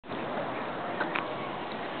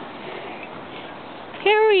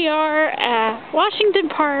we are at Washington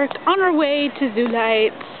Park on our way to Zoo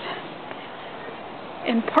Lights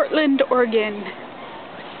in Portland, Oregon.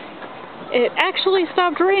 It actually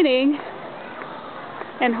stopped raining,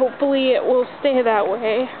 and hopefully it will stay that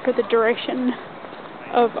way for the duration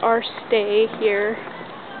of our stay here.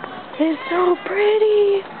 It's so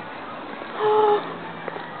pretty! Oh,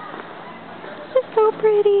 this is so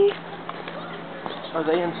pretty. Are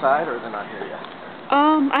they inside or are they not here yet?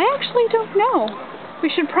 I actually don't know. We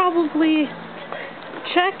should probably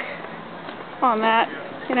check on that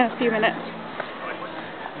in a few minutes.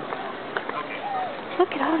 Look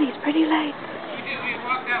at all these pretty lights.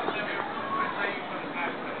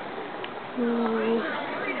 Ooh.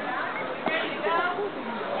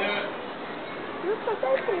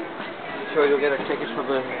 Sure you'll get our tickets for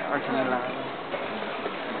the Argentina line?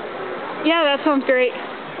 Yeah, that sounds great.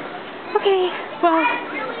 Okay, well,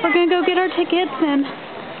 we're gonna go get our tickets and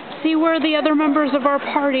see where the other members of our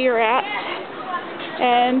party are at,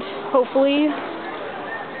 and hopefully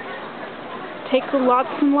take lots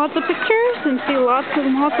and lots of pictures and see lots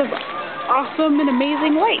and lots of awesome and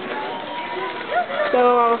amazing lights.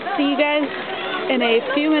 So I'll see you guys in a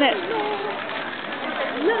few minutes.